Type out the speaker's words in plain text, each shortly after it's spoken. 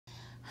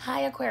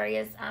Hi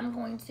Aquarius, I'm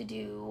going to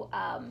do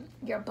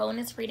your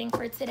bonus reading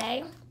for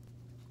today.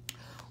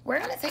 We're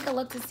going to take a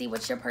look to see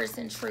what your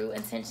person's true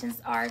intentions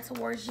are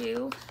towards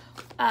you.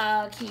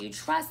 Can you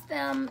trust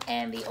them,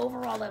 and the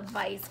overall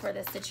advice for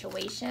the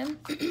situation.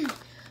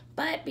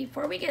 But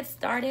before we get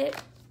started,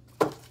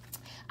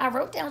 I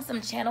wrote down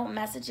some channel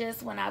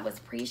messages when I was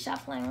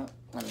pre-shuffling.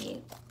 Let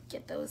me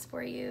get those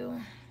for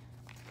you.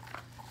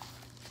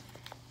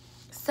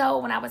 So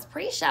when I was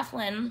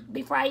pre-shuffling,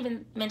 before I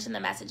even mentioned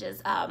the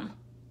messages,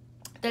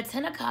 the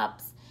Ten of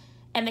Cups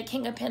and the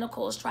King of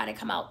Pentacles try to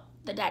come out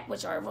the deck,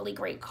 which are really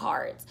great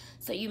cards.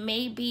 So you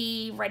may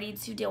be ready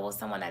to deal with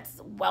someone that's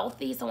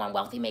wealthy. Someone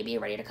wealthy may be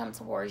ready to come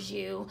towards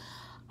you.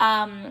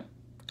 In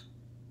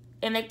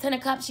the Ten of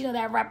Cups, you know,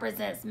 that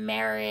represents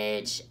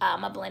marriage,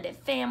 a blended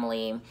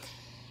family.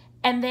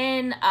 And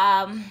then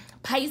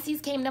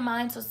Pisces came to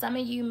mind. So some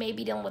of you may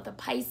be dealing with a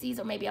Pisces,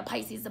 or maybe a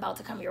Pisces about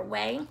to come your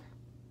way.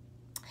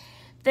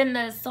 Then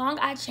the song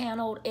I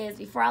channeled is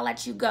Before I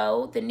Let You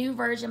Go, the new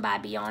version by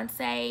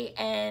Beyonce.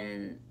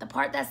 And the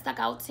part that stuck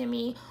out to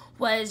me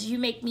was You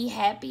Make Me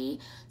Happy.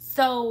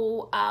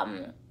 So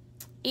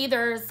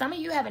either some of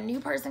you have a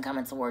new person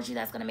coming towards you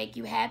that's going to make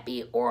you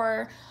happy,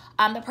 or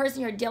the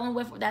person you're dealing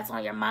with that's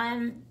on your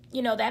mind,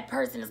 you know, that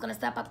person is going to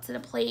step up to the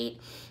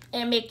plate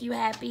and make you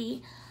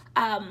happy.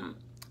 And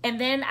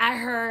then I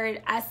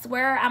heard, I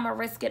swear I'm going to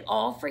risk it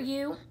all for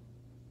you.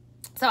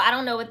 So I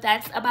don't know what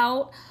that's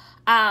about.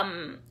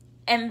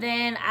 And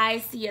then I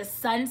see a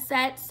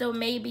sunset. So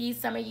maybe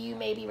some of you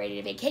may be ready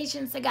to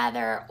vacation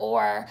together,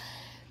 or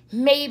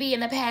maybe in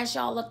the past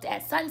y'all looked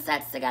at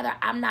sunsets together.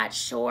 I'm not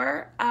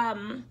sure.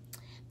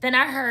 Then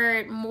I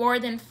heard more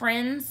than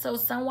friends. So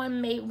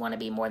someone may want to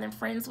be more than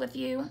friends with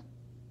you.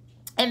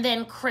 And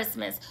then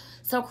Christmas.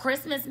 So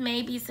Christmas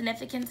may be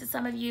significant to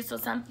some of you. So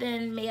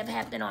something may have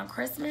happened on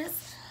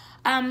Christmas.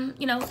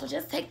 You know, so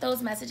just take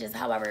those messages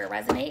however it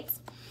resonates.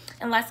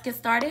 And let's get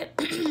started.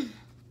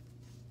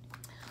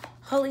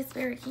 Holy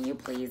Spirit, can you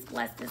please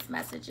bless this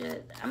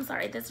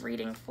this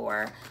reading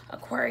for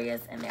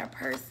Aquarius and their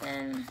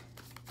person?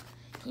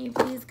 Can you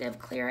please give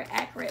clear,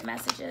 accurate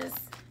messages?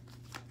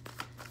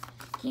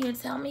 Can you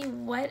tell me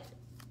what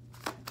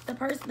the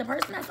person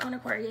that's on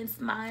Aquarius'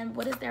 mind,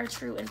 what is their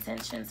true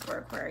intentions for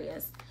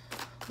Aquarius?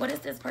 What is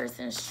this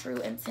person's true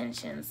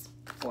intentions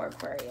for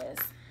Aquarius?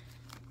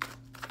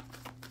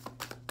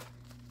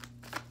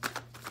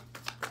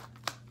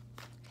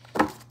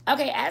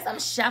 Okay, as I'm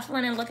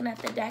shuffling and looking at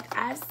the deck,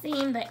 I've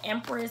seen the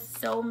Empress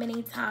so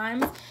many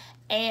times.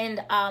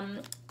 And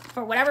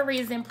for whatever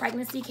reason,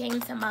 pregnancy came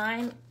to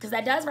mind, because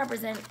that does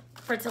represent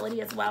fertility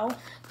as well.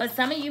 But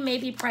some of you may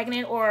be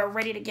pregnant or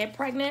ready to get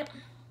pregnant.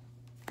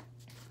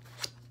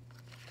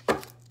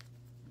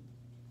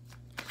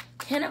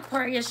 Can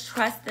Aquarius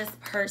trust this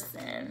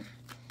person?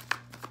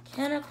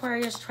 Can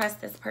Aquarius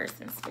trust this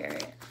person,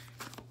 Spirit?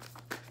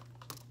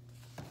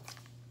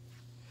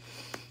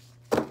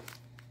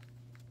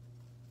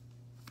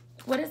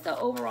 What is the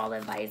overall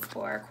advice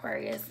for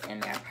Aquarius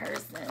and their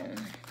person?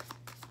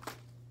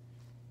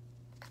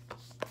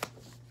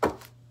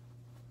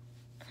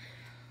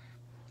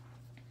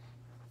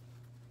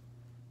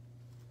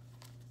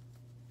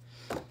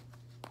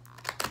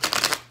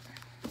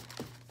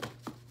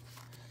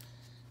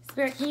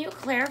 Spirit, can you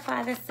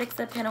clarify the Six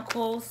of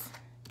Pentacles?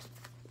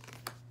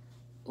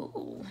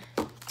 Ooh.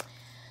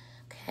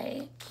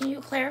 Okay. Can you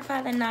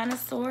clarify the Nine of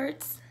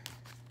Swords?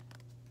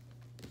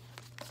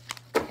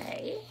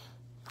 Okay.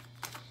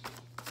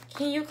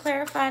 Can you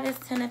clarify this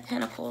Ten of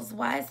Pentacles?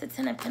 Why is the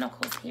Ten of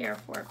Pentacles here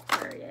for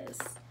Aquarius?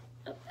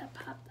 Oh, that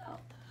popped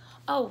out.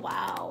 Oh,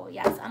 wow.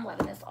 Yes, I'm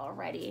loving this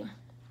already.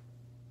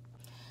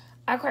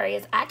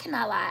 Aquarius, I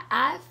cannot lie.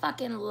 I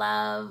fucking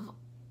love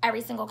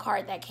every single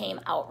card that came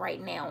out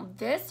right now.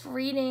 This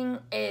reading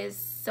is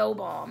so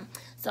bomb.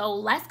 So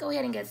let's go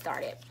ahead and get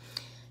started.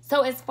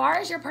 So as far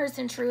as your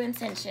person's true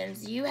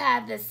intentions, you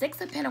have the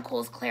Six of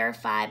Pentacles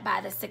clarified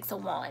by the Six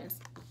of Wands.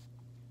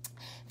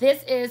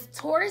 This is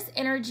Taurus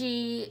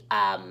energy.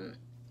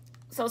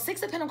 So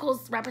Six of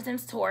Pentacles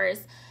represents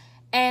Taurus,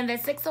 and the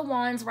Six of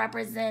Wands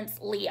represents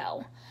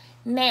Leo.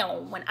 Now,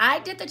 when I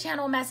did the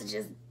channel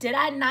messages, did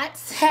I not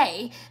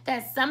say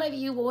that some of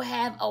you will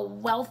have a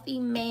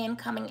wealthy man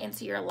coming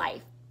into your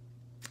life?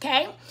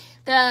 Okay?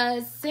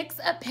 The Six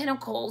of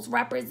Pentacles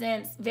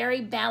represents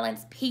very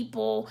balanced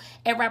people.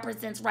 It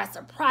represents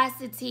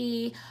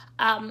reciprocity.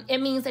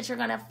 It means that you're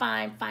going to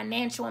find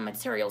financial and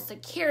material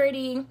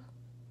security.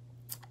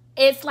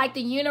 It's like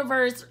the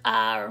universe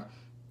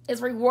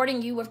is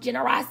rewarding you with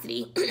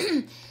generosity.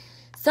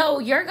 So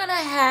you're going to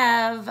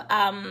have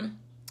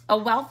a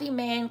wealthy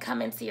man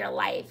come into your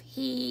life.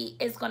 He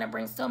is going to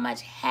bring so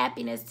much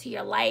happiness to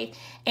your life,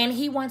 and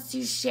he wants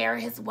to share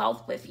his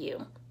wealth with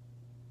you.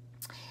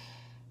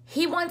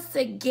 He wants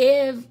to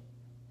give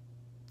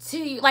to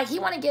you, like he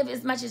wants to give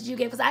as much as you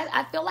give, because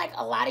I feel like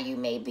a lot of you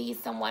may be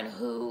someone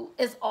who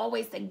is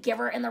always the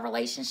giver in the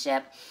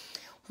relationship.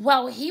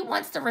 Well, he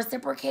wants to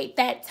reciprocate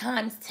that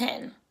times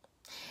 10.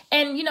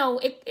 And, you know,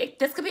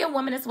 this could be a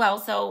woman as well,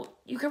 so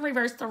you can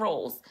reverse the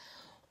roles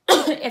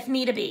if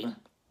need to be.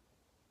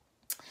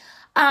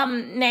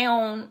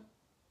 Now,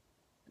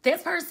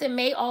 this person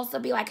may also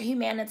be like a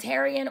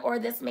humanitarian, or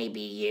this may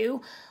be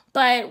you.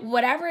 But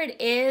whatever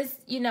it is,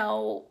 you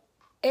know,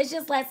 it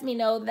just lets me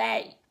know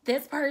that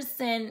this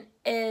person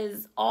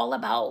is all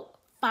about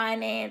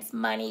finance,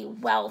 money,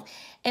 wealth,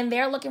 and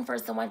they're looking for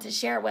someone to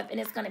share with, and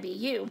it's going to be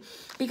you,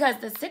 because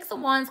the Six of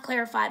Wands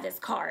clarify this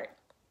card.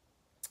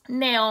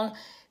 Now,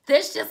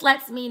 this just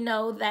lets me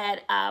know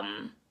that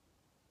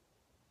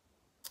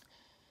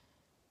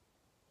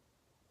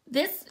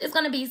this is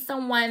going to be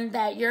someone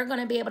that you're going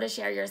to be able to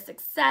share your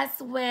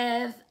success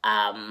with.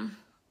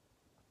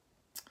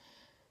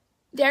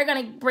 They're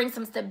going to bring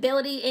some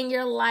stability in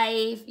your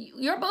life.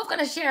 You're both going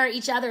to share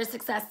each other's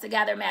success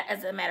together,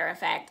 as a matter of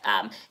fact.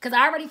 Because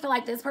I already feel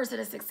like this person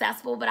is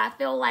successful, but I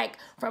feel like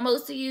for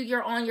most of you,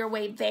 you're on your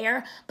way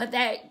there. But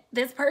that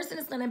this person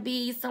is going to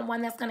be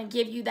someone that's going to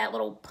give you that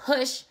little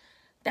push,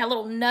 that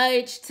little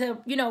nudge to,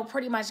 you know,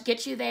 pretty much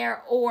get you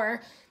there.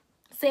 Or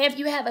say if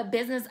you have a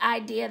business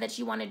idea that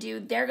you want to do,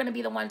 they're going to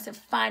be the one to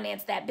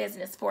finance that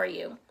business for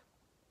you.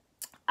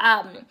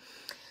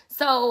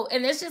 So,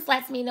 and this just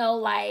lets me know,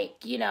 like,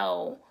 you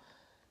know,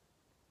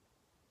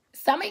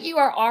 some of you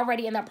are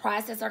already in the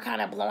process, are kind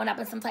of blowing up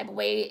in some type of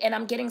way. And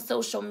I'm getting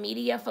social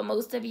media for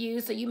most of you.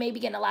 So you may be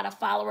getting a lot of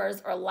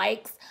followers or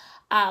likes.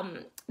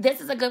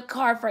 This is a good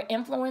card for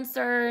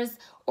influencers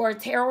or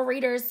tarot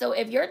readers. So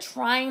if you're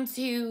trying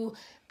to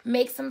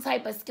make some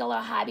type of skill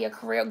or hobby or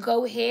career,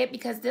 go ahead,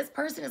 because this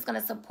person is going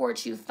to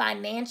support you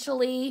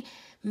financially,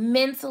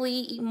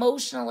 mentally,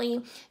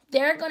 emotionally.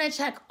 They're going to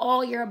check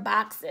all your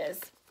boxes.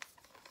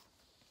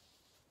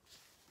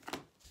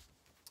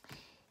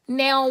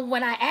 Now,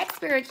 when I ask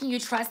Spirit, can you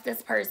trust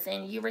this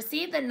person? You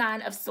receive the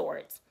Nine of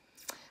Swords.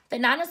 The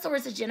Nine of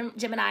Swords is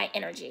Gemini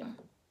energy.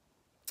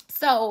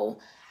 So,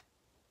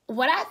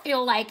 what I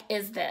feel like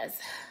is this.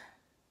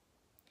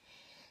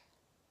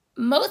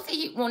 Most of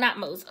you, well, not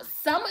most,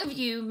 some of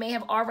you may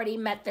have already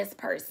met this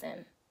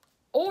person.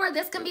 Or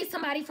this can be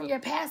somebody from your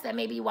past that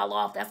may be well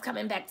off, that's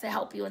coming back to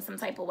help you in some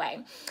type of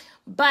way.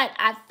 But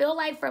I feel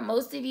like for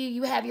most of you,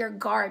 you have your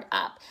guard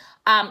up.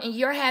 And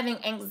you're having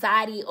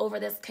anxiety over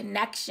this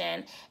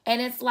connection.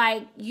 And it's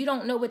like you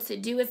don't know what to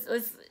do.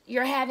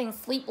 You're having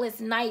sleepless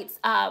nights.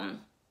 And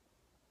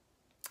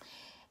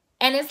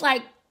it's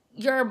like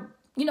you're,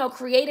 you know,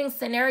 creating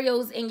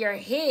scenarios in your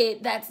head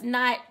that's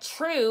not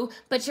true,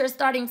 but you're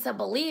starting to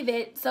believe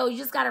it. So you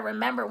just got to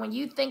remember, when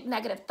you think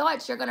negative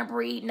thoughts, you're going to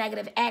breed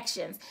negative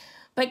actions.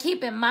 But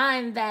keep in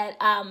mind that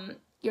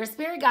your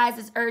spirit guides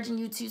is urging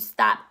you to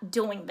stop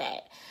doing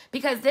that,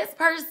 because this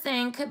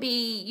person could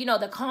be, you know,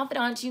 the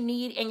confidant you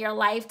need in your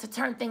life to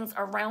turn things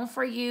around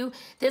for you.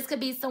 This could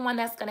be someone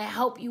that's going to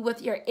help you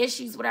with your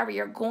issues, whatever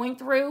you're going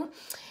through.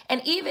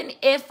 And even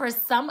if for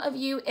some of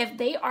you, if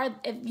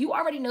you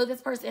already know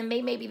this person and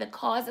they may be the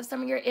cause of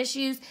some of your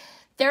issues,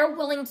 they're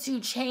willing to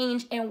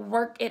change and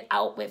work it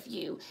out with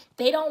you.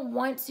 They don't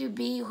want to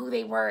be who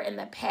they were in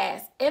the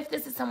past, if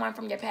this is someone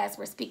from your past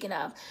we're speaking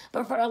of.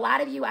 But for a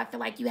lot of you, I feel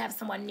like you have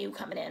someone new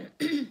coming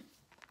in.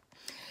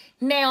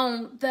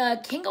 Now, the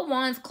King of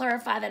Wands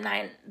clarify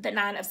the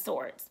Nine of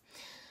Swords.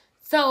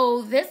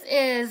 So this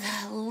is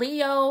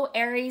Leo,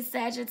 Aries,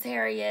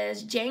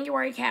 Sagittarius,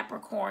 January,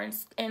 Capricorn,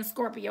 and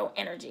Scorpio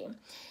energy.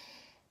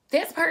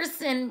 This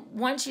person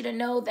wants you to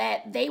know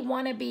that they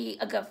want to be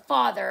a good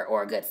father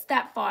or a good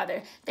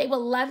stepfather. They would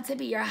love to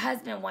be your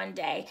husband one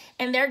day.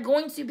 And they're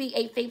going to be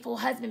a faithful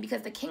husband,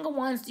 because the King of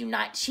Wands do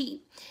not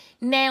cheat.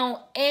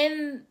 Now,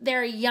 in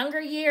their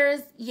younger years,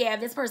 yeah,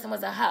 this person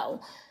was a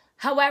hoe.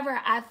 However,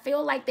 I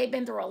feel like they've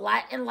been through a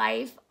lot in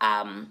life.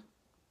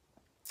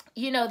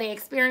 You know, they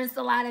experienced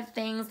a lot of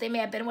things. They may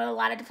have been with a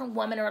lot of different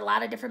women or a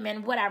lot of different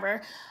men,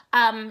 whatever.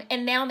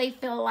 And now they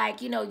feel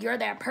like, you know, you're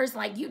that person.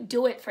 Like, you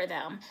do it for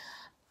them.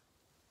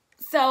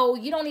 So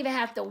you don't even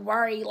have to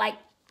worry. Like,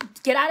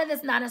 get out of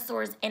this Nine of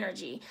Swords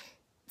energy.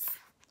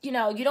 You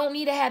know, you don't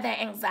need to have that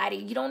anxiety.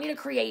 You don't need to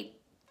create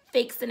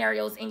fake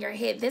scenarios in your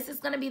head. This is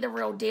going to be the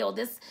real deal.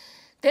 This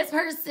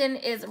person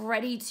is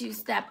ready to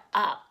step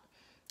up.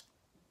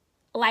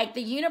 Like,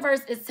 the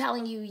universe is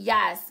telling you,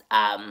 yes,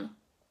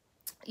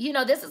 you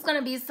know, this is going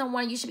to be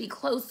someone you should be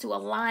close to,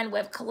 align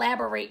with,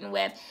 collaborating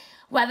with,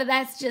 whether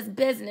that's just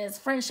business,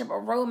 friendship,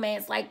 or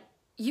romance. Like,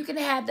 you can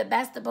have the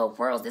best of both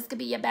worlds. This could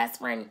be your best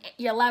friend,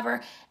 your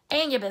lover,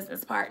 and your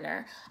business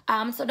partner.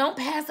 So don't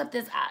pass up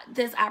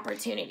this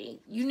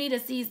opportunity. You need to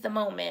seize the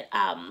moment.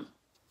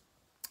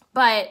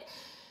 But,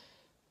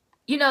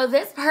 you know,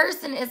 this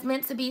person is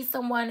meant to be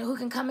someone who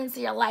can come into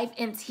your life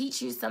and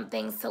teach you some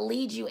things, to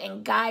lead you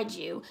and guide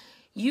you.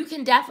 You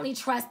can definitely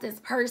trust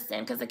this person,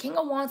 because the King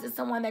of Wands is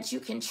someone that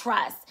you can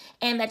trust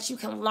and that you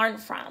can learn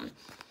from.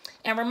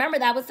 And remember,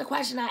 that was the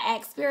question I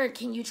asked Spirit,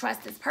 can you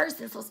trust this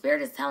person? So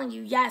Spirit is telling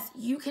you, yes,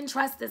 you can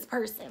trust this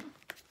person.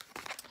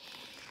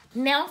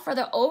 Now for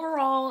the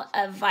overall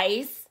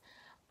advice,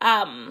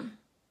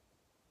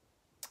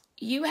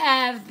 you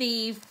have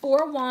the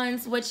Four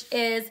Wands, which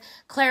is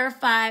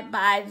clarified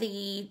by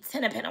the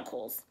Ten of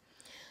Pentacles.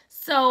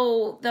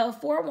 So the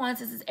Four Wands,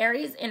 this is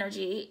Aries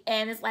energy,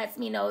 and it lets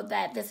me know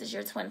that this is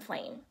your twin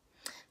flame.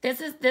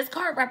 This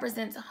card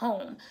represents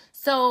home.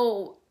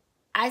 So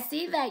I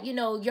see that, you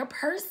know, your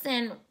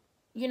person,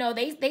 you know,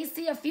 they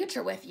see a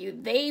future with you.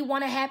 They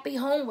want a happy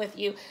home with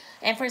you.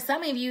 And for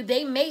some of you,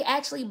 they may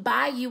actually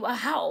buy you a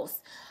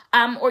house.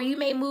 Or you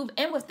may move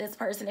in with this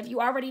person. If you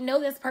already know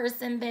this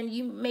person, then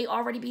you may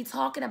already be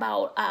talking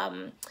about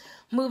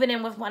moving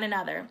in with one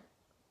another.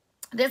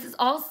 This is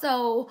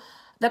also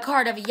the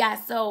card of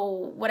yes. So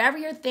whatever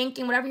you're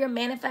thinking, whatever you're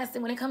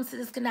manifesting when it comes to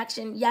this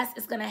connection, yes,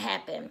 it's going to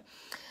happen.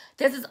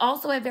 This is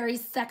also a very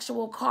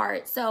sexual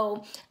card.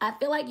 So I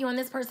feel like you and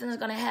this person is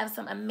going to have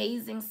some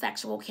amazing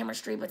sexual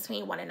chemistry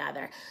between one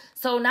another.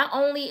 So not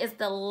only is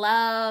the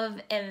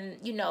love and,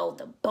 you know,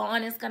 the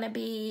bond is going to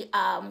be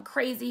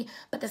crazy,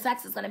 but the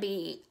sex is going to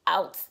be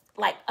out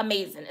like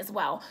amazing as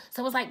well.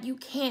 So it's like you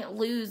can't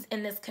lose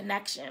in this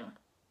connection.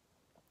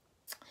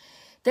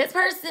 This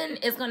person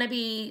is going to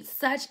be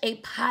such a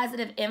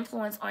positive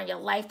influence on your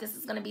life. This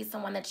is going to be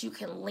someone that you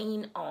can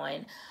lean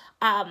on.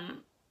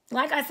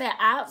 Like I said,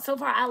 so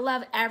far I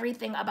love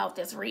everything about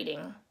this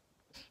reading.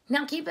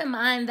 Now keep in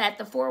mind that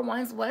the Four of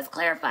Wands was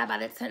clarified by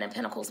the Ten of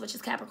Pentacles, which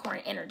is Capricorn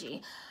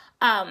energy.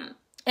 And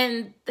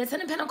the Ten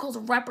of Pentacles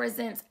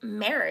represents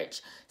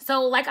marriage.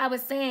 So like I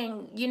was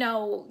saying, you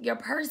know, your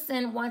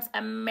person wants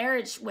a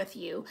marriage with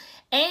you.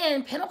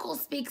 And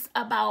Pentacles speaks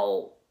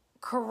about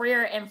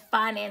career and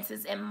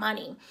finances and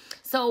money.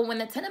 So when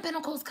the Ten of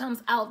Pentacles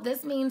comes out,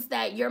 this means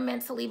that you're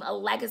meant to leave a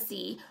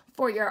legacy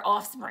for your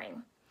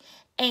offspring.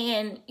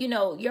 And, you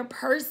know, your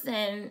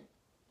person,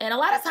 and a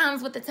lot of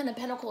times with the Ten of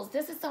Pentacles,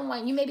 this is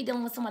someone, you may be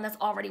dealing with someone that's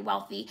already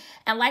wealthy.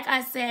 And like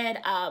I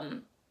said,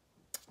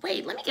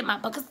 wait, let me get my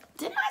book. 'Cause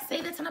didn't I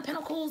say the Ten of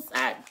Pentacles?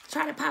 I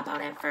tried to pop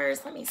out at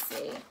first. Let me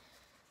see.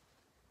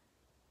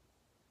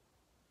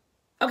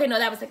 Okay, no,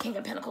 that was the King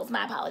of Pentacles.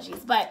 My apologies.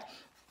 But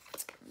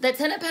the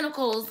Ten of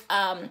Pentacles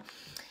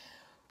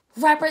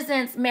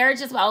represents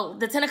marriage as well.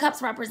 The Ten of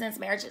Cups represents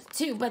marriages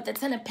too, but the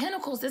Ten of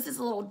Pentacles, this is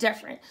a little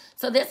different.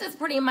 So this is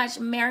pretty much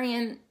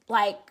marrying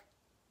like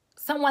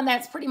someone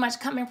that's pretty much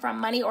coming from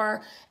money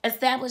or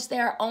established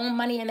their own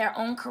money and their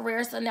own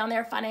career. So now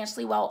they're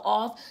financially well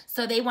off.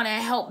 So they want to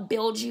help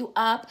build you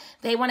up.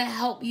 They want to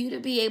help you to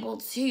be able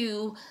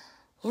to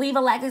leave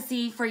a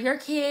legacy for your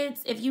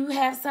kids if you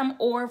have some,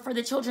 or for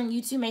the children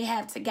you two may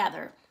have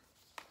together.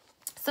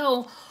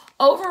 So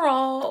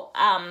overall,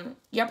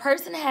 your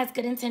person has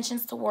good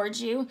intentions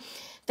towards you.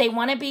 They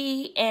want to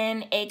be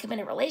in a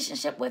committed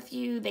relationship with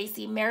you. They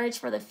see marriage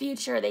for the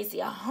future. They see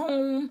a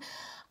home.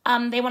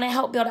 They want to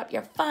help build up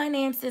your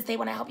finances. They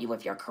want to help you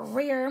with your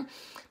career.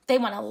 They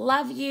want to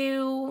love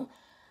you.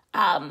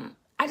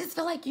 I just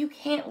feel like you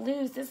can't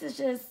lose. This is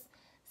just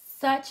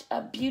such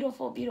a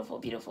beautiful, beautiful,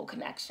 beautiful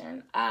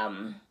connection.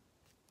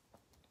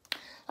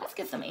 Let's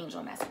get some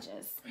angel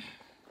messages.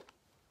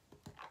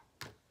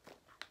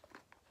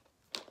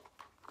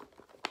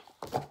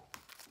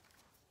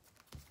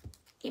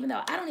 Even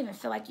though I don't even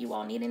feel like you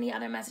all need any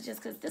other messages,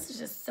 because this is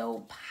just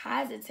so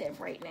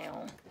positive right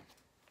now.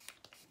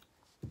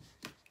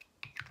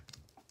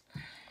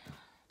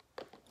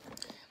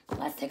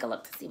 Let's take a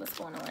look to see what's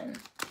going on.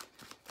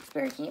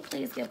 Spirit, can you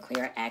please give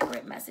clear,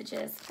 accurate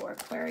messages for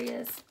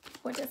Aquarius?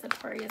 What does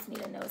Aquarius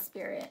need to know,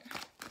 Spirit?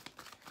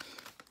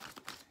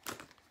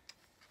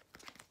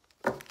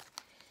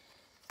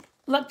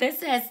 Look, this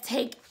says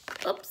take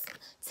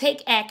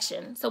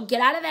action. So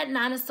get out of that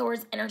Nine of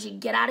Swords energy.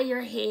 Get out of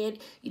your head.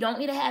 You don't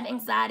need to have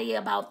anxiety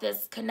about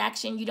this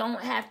connection. You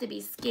don't have to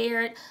be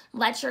scared.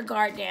 Let your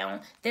guard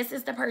down. This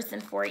is the person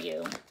for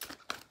you.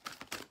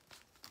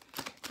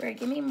 Spirit,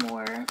 give me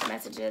more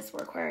messages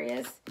for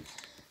Aquarius.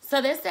 So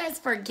this says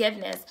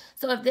forgiveness.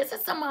 So if this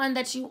is someone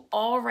that you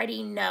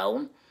already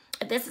know,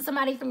 if this is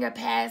somebody from your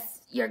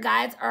past, your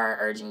guides are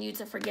urging you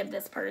to forgive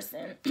this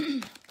person.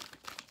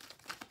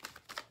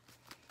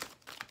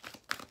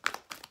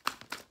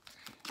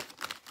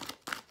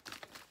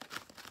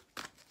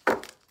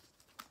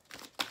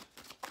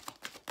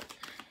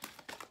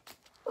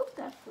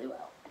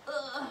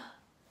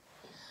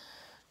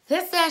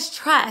 This says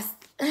trust.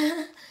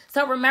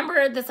 So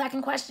remember the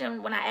second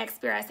question when I asked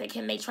Spirit, I said,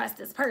 can they trust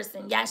this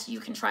person? Yes, you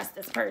can trust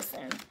this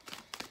person.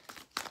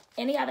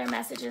 Any other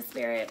messages,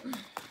 Spirit?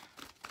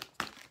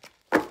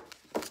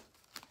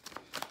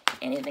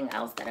 Anything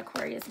else that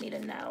Aquarius need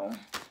to know?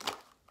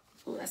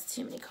 Ooh, that's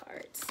too many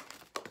cards.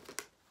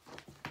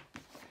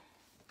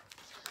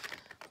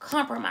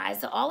 Compromise.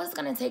 So all it's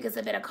going to take is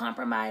a bit of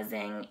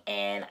compromising,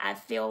 and I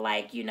feel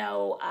like, you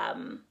know,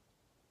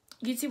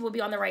 YouTube will be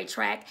on the right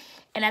track.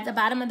 And at the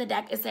bottom of the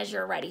deck, it says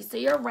you're ready. So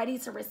you're ready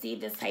to receive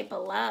this type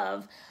of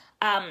love.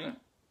 And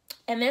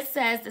this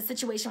says the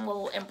situation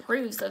will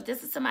improve. So if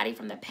this is somebody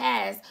from the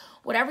past,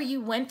 whatever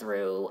you went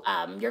through,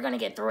 you're going to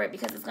get through it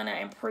because it's going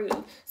to improve.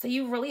 So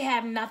you really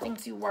have nothing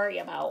to worry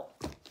about.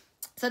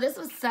 So this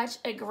was such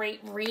a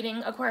great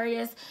reading,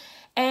 Aquarius.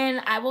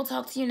 And I will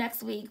talk to you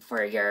next week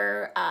for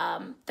your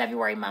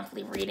February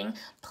monthly reading.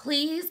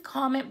 Please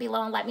comment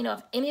below and let me know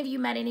if any of you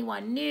met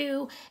anyone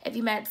new, if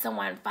you met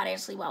someone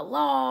financially well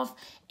off,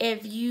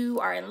 if you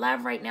are in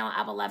love right now.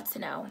 I would love to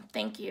know.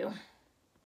 Thank you.